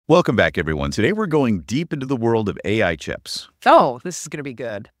Welcome back, everyone. Today we're going deep into the world of AI chips. Oh, this is going to be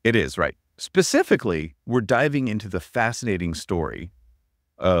good. It is, right. Specifically, we're diving into the fascinating story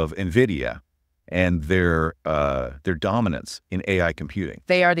of Nvidia and their dominance in AI computing.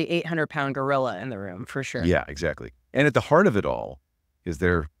 They are the 800-pound gorilla in the room, for sure. Yeah, exactly. And at the heart of it all is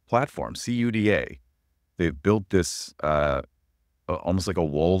their platform, CUDA. They've built this almost like a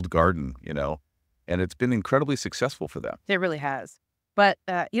walled garden, and it's been incredibly successful for them. It really has. But,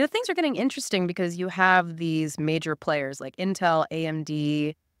 things are getting interesting because you have these major players like Intel,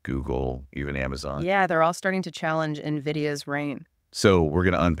 AMD, Google, even Amazon. Yeah, they're all starting to challenge NVIDIA's reign. So we're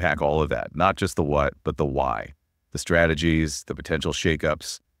going to unpack all of that, not just the what, but the why, the strategies, the potential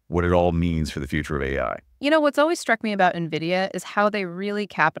shakeups, what it all means for the future of AI. What's always struck me about NVIDIA is how they really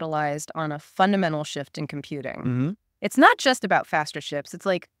capitalized on a fundamental shift in computing. Mm-hmm. It's not just about faster chips. It's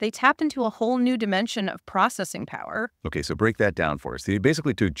like they tapped into a whole new dimension of processing power. Okay, so break that down for us. They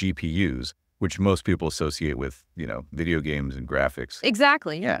basically took GPUs, which most people associate with, video games and graphics.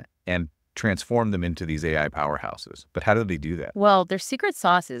 Exactly, yeah. And transformed them into these AI powerhouses. But how did they do that? Well, their secret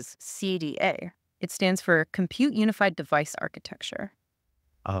sauce is CUDA. It stands for Compute Unified Device Architecture.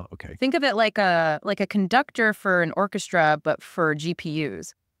 Oh, okay. Think of it like a conductor for an orchestra, but for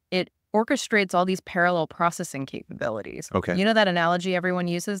GPUs. It orchestrates all these parallel processing capabilities. Okay. You know that analogy everyone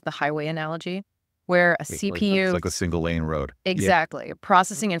uses, the highway analogy, where a CPU... It's like a single lane road. Exactly. Yeah.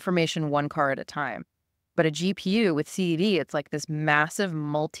 Processing information one car at a time. But a GPU with CUD, it's like this massive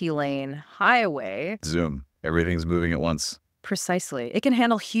multi-lane highway. Zoom. Everything's moving at once. Precisely. It can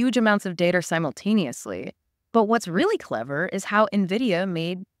handle huge amounts of data simultaneously. But what's really clever is how NVIDIA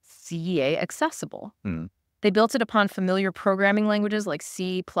made CUDA accessible. They built it upon familiar programming languages like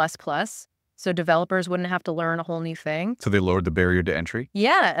C++, so developers wouldn't have to learn a whole new thing. So they lowered the barrier to entry?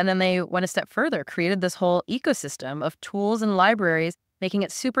 Yeah, and then they went a step further, created this whole ecosystem of tools and libraries, making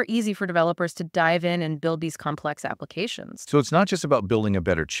it super easy for developers to dive in and build these complex applications. So it's not just about building a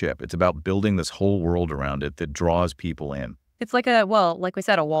better chip. It's about building this whole world around it that draws people in. It's like like we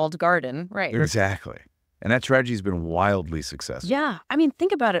said, a walled garden, right? Exactly. And that strategy has been wildly successful. Yeah. I mean,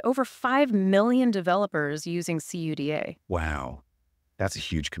 think about it. Over 5 million developers using CUDA. Wow. That's a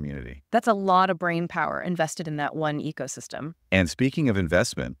huge community. That's a lot of brain power invested in that one ecosystem. And speaking of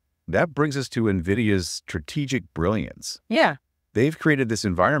investment, that brings us to NVIDIA's strategic brilliance. Yeah. They've created this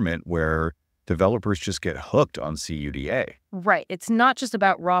environment where developers just get hooked on CUDA. Right. It's not just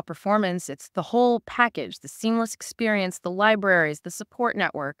about raw performance. It's the whole package, the seamless experience, the libraries, the support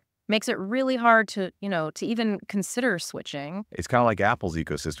network. Makes it really hard to even consider switching. It's kind of like Apple's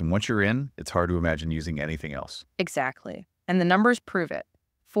ecosystem. Once you're in, it's hard to imagine using anything else. Exactly. And the numbers prove it.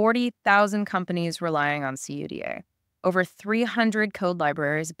 40,000 companies relying on CUDA. Over 300 code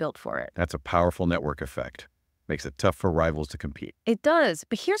libraries built for it. That's a powerful network effect. Makes it tough for rivals to compete. It does.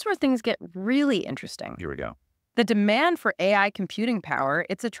 But here's where things get really interesting. Here we go. The demand for AI computing power,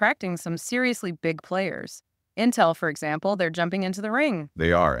 it's attracting some seriously big players. Intel, for example, they're jumping into the ring.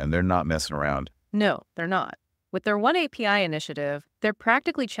 They are, and they're not messing around. No, they're not. With their One API initiative, they're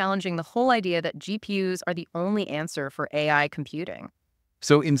practically challenging the whole idea that GPUs are the only answer for AI computing.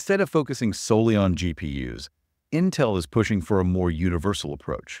 So instead of focusing solely on GPUs, Intel is pushing for a more universal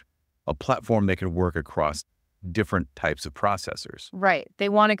approach, a platform that can work across different types of processors. Right. They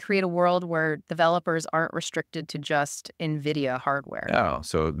want to create a world where developers aren't restricted to just NVIDIA hardware. Oh,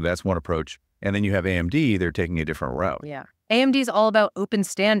 so that's one approach. And then you have AMD, they're taking a different route. Yeah. AMD is all about open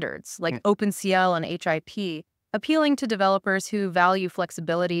standards like OpenCL and HIP, appealing to developers who value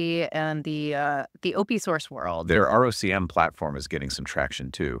flexibility and the open source world. Their ROCm platform is getting some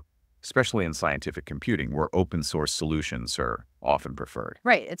traction too, especially in scientific computing, where open source solutions are often preferred.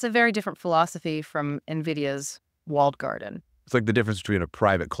 Right. It's a very different philosophy from NVIDIA's walled garden. It's like the difference between a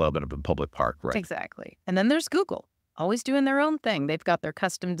private club and a public park, right? Exactly. And then there's Google. Always doing their own thing. They've got their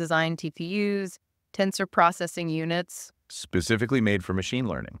custom designed TPUs, tensor processing units. Specifically made for machine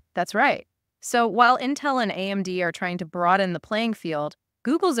learning. That's right. So while Intel and AMD are trying to broaden the playing field,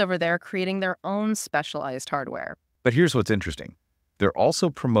 Google's over there creating their own specialized hardware. But here's what's interesting. They're also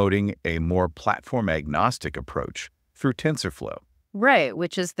promoting a more platform agnostic approach through TensorFlow. Right,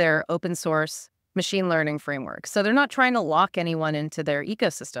 which is their open source machine learning framework. So they're not trying to lock anyone into their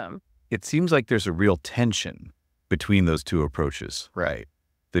ecosystem. It seems like there's a real tension between those two approaches, right?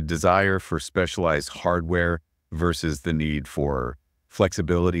 The desire for specialized hardware versus the need for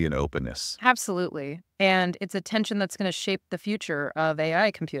flexibility and openness. Absolutely. And it's a tension that's going to shape the future of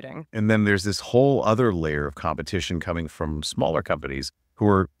AI computing. And then there's this whole other layer of competition coming from smaller companies who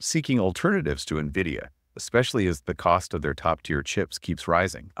are seeking alternatives to NVIDIA. especially as the cost of their top-tier chips keeps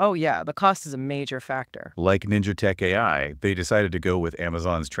rising. Oh, yeah, the cost is a major factor. Like Ninja Tech AI, they decided to go with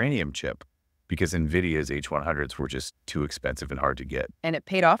Amazon's Trainium chip because Nvidia's H100s were just too expensive and hard to get. And it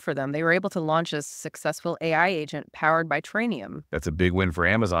paid off for them. They were able to launch a successful AI agent powered by Trainium. That's a big win for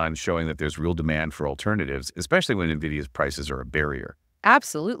Amazon, showing that there's real demand for alternatives, especially when Nvidia's prices are a barrier.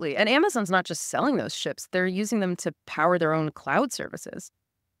 Absolutely. And Amazon's not just selling those chips, they're using them to power their own cloud services,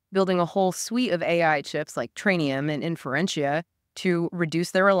 building a whole suite of AI chips like Trainium and Inferentia to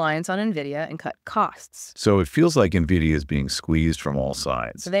reduce their reliance on Nvidia and cut costs. So it feels like Nvidia is being squeezed from all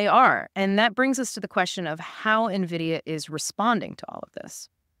sides. They are. And that brings us to the question of how Nvidia is responding to all of this.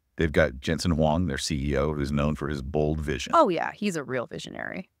 They've got Jensen Huang, their CEO, who's known for his bold vision. Oh, yeah, he's a real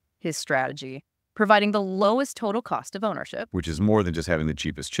visionary. His strategy, providing the lowest total cost of ownership. Which is more than just having the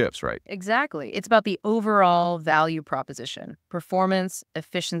cheapest chips, right? Exactly. It's about the overall value proposition, performance,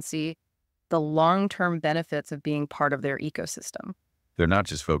 efficiency, the long-term benefits of being part of their ecosystem. They're not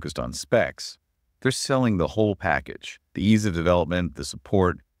just focused on specs. They're selling the whole package, the ease of development, the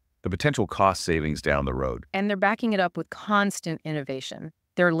support, the potential cost savings down the road. And they're backing it up with constant innovation.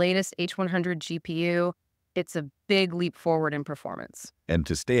 Their latest H100 GPU, it's a big leap forward in performance. And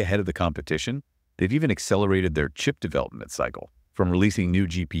to stay ahead of the competition, they've even accelerated their chip development cycle from releasing new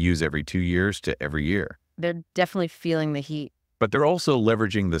GPUs every 2 years to every year. They're definitely feeling the heat. But they're also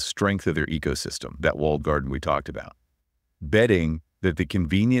leveraging the strength of their ecosystem, that walled garden we talked about, betting that the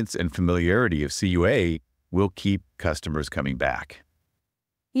convenience and familiarity of CUA will keep customers coming back.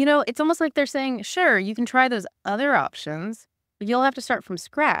 You know, it's almost like they're saying, sure, you can try those other options, but you'll have to start from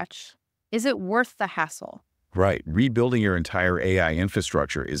scratch. Is it worth the hassle? Right. Rebuilding your entire AI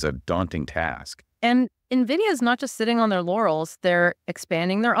infrastructure is a daunting task. And NVIDIA is not just sitting on their laurels. They're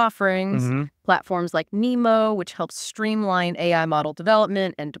expanding their offerings, platforms like Nemo, which helps streamline AI model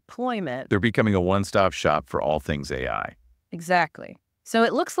development and deployment. They're becoming a one-stop shop for all things AI. Exactly. So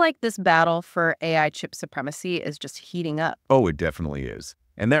it looks like this battle for AI chip supremacy is just heating up. Oh, it definitely is.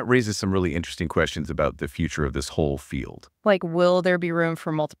 And that raises some really interesting questions about the future of this whole field. Like, will there be room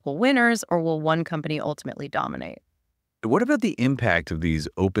for multiple winners, or will one company ultimately dominate? What about the impact of these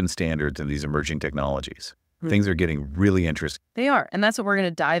open standards and these emerging technologies? Things are getting really interesting. They are, and that's what we're going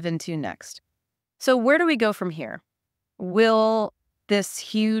to dive into next. So where do we go from here? Will this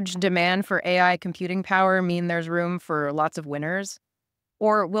huge demand for AI computing power mean there's room for lots of winners?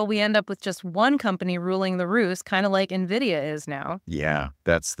 Or will we end up with just one company ruling the roost, kind of like NVIDIA is now? Yeah,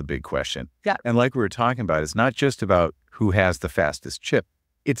 that's the big question. Yeah. And like we were talking about, it's not just about who has the fastest chip.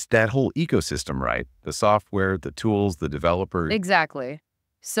 It's that whole ecosystem, right? The software, the tools, the developers. Exactly.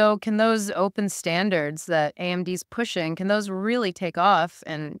 So can those open standards that AMD's pushing, can those really take off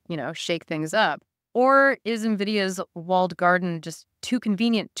and, shake things up? Or is NVIDIA's walled garden just too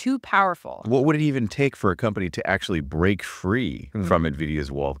convenient, too powerful? What would it even take for a company to actually break free from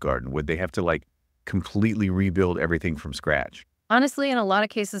NVIDIA's walled garden? Would they have to completely rebuild everything from scratch? Honestly, in a lot of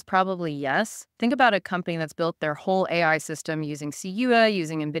cases, probably yes. Think about a company that's built their whole AI system using CUDA,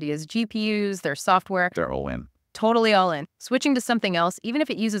 using NVIDIA's GPUs, their software. They're all in. Totally all in. Switching to something else, even if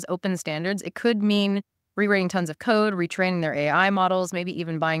it uses open standards, it could mean rewriting tons of code, retraining their AI models, maybe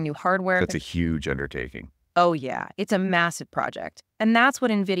even buying new hardware. That's a huge undertaking. Oh, yeah. It's a massive project. And that's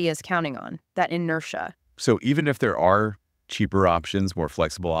what NVIDIA is counting on, that inertia. So even if there are cheaper options, more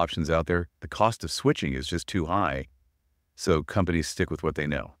flexible options out there, the cost of switching is just too high. So companies stick with what they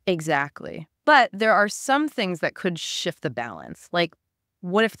know. Exactly. But there are some things that could shift the balance. Like,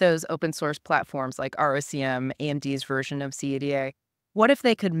 what if those open source platforms like ROCm, AMD's version of CUDA, what if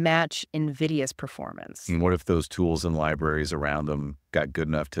they could match NVIDIA's performance? And what if those tools and libraries around them got good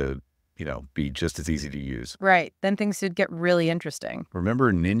enough to, be just as easy to use? Right. Then things would get really interesting.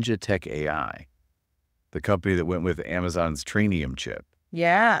 Remember Ninja Tech AI, the company that went with Amazon's Trainium chip?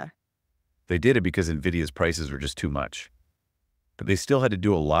 Yeah. They did it because NVIDIA's prices were just too much. But they still had to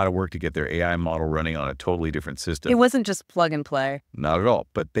do a lot of work to get their AI model running on a totally different system. It wasn't just plug and play. Not at all,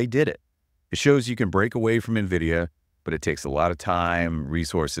 but they did it. It shows you can break away from NVIDIA, but it takes a lot of time,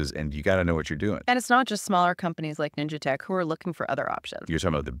 resources, and you got to know what you're doing. And it's not just smaller companies like Ninja Tech who are looking for other options. You're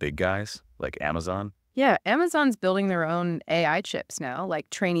talking about the big guys like Amazon? Yeah, Amazon's building their own AI chips now, like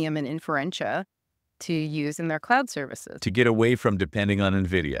Trainium and Inferentia, to use in their cloud services. To get away from depending on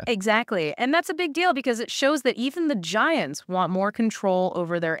NVIDIA. Exactly. And that's a big deal because it shows that even the giants want more control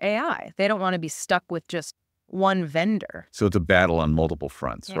over their AI. They don't want to be stuck with just one vendor. So it's a battle on multiple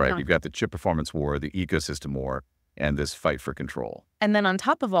fronts, Yeah. right? You've got the chip performance war, the ecosystem war, and this fight for control. And then on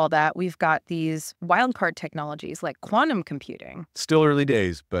top of all that, we've got these wildcard technologies like quantum computing. Still early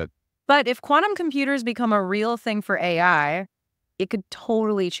days, but But if quantum computers become a real thing for AI, It could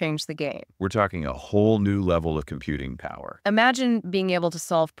totally change the game. We're talking a whole new level of computing power. Imagine being able to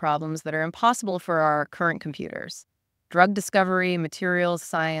solve problems that are impossible for our current computers. Drug discovery, materials,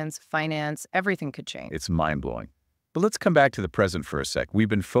 science, finance, everything could change. It's mind-blowing. But let's come back to the present for a sec. We've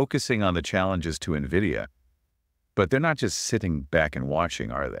been focusing on the challenges to Nvidia, but they're not just sitting back and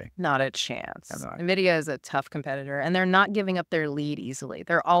watching, are they? Not a chance. They're not. Nvidia is a tough competitor, and they're not giving up their lead easily.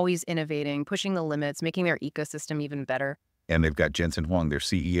 They're always innovating, pushing the limits, making their ecosystem even better. And they've got Jensen Huang, their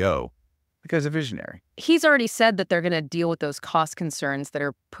CEO. The guy's a visionary. He's already said that they're going to deal with those cost concerns that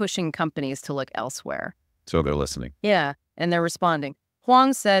are pushing companies to look elsewhere. So they're listening. Yeah, and they're responding.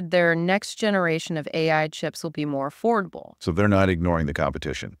 Huang said their next generation of AI chips will be more affordable. So they're not ignoring the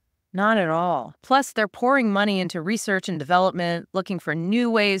competition. Not at all. Plus, they're pouring money into research and development, looking for new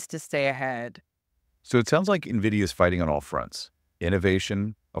ways to stay ahead. So it sounds like Nvidia is fighting on all fronts: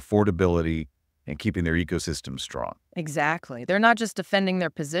 innovation, affordability, and keeping their ecosystem strong. Exactly. They're not just defending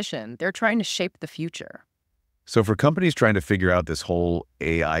their position, they're trying to shape the future. So for companies trying to figure out this whole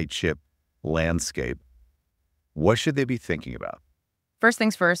AI chip landscape, what should they be thinking about? First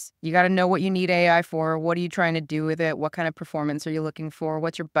things first, you got to know what you need AI for. What are you trying to do with it? What kind of performance are you looking for?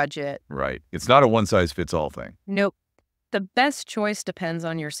 What's your budget? Right. It's not a one-size-fits-all thing. Nope. The best choice depends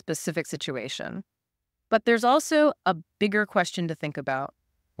on your specific situation. But there's also a bigger question to think about.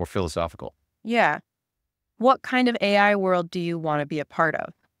 Or philosophical. Yeah. What kind of AI world do you want to be a part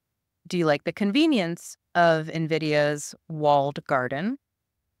of? Do you like the convenience of NVIDIA's walled garden?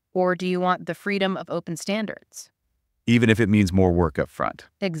 Or do you want the freedom of open standards? Even if it means more work up front.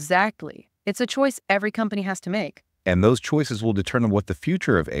 Exactly. It's a choice every company has to make. And those choices will determine what the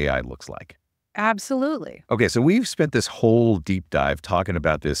future of AI looks like. Absolutely. Okay, so we've spent this whole deep dive talking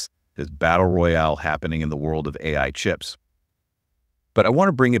about this battle royale happening in the world of AI chips. But I want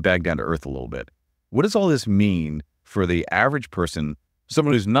to bring it back down to earth a little bit. What does all this mean for the average person,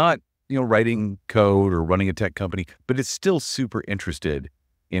 someone who's not, writing code or running a tech company, but is still super interested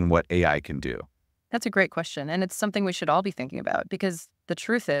in what AI can do? That's a great question, and it's something we should all be thinking about, because the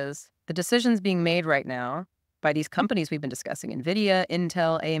truth is, the decisions being made right now by these companies we've been discussing, Nvidia,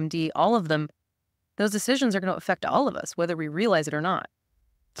 Intel, AMD, all of them, those decisions are going to affect all of us, whether we realize it or not.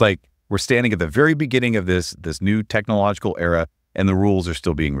 It's like we're standing at the very beginning of this new technological era, and the rules are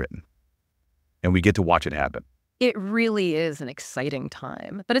still being written. And we get to watch it happen. It really is an exciting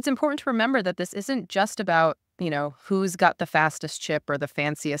time. But it's important to remember that this isn't just about, who's got the fastest chip or the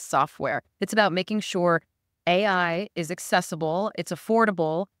fanciest software. It's about making sure AI is accessible, it's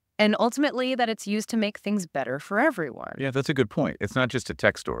affordable, and ultimately that it's used to make things better for everyone. Yeah, that's a good point. It's not just a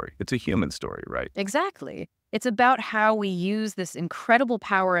tech story. It's a human story, right? Exactly. It's about how we use this incredible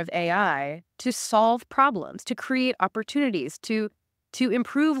power of AI to solve problems, to create opportunities, to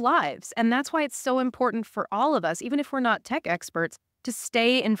improve lives. And that's why it's so important for all of us, even if we're not tech experts, to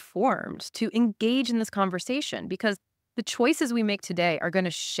stay informed, to engage in this conversation, because the choices we make today are going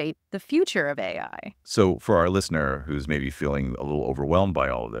to shape the future of AI. So for our listener who's maybe feeling a little overwhelmed by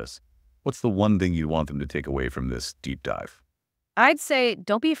all of this, what's the one thing you want them to take away from this deep dive? I'd say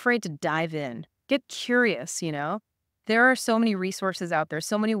don't be afraid to dive in. Get curious, There are so many resources out there,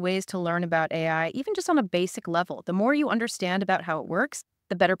 so many ways to learn about AI, even just on a basic level. The more you understand about how it works,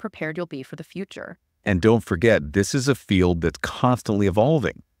 the better prepared you'll be for the future. And don't forget, this is a field that's constantly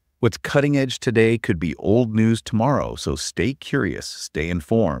evolving. What's cutting edge today could be old news tomorrow, so stay curious, stay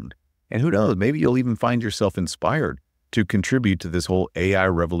informed. And who knows, maybe you'll even find yourself inspired to contribute to this whole AI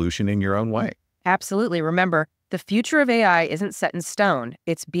revolution in your own way. Absolutely. Remember, the future of AI isn't set in stone.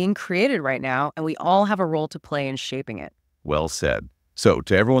 It's being created right now, and we all have a role to play in shaping it. Well said. So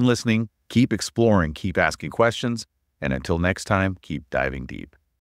to everyone listening, keep exploring, keep asking questions, and until next time, keep diving deep.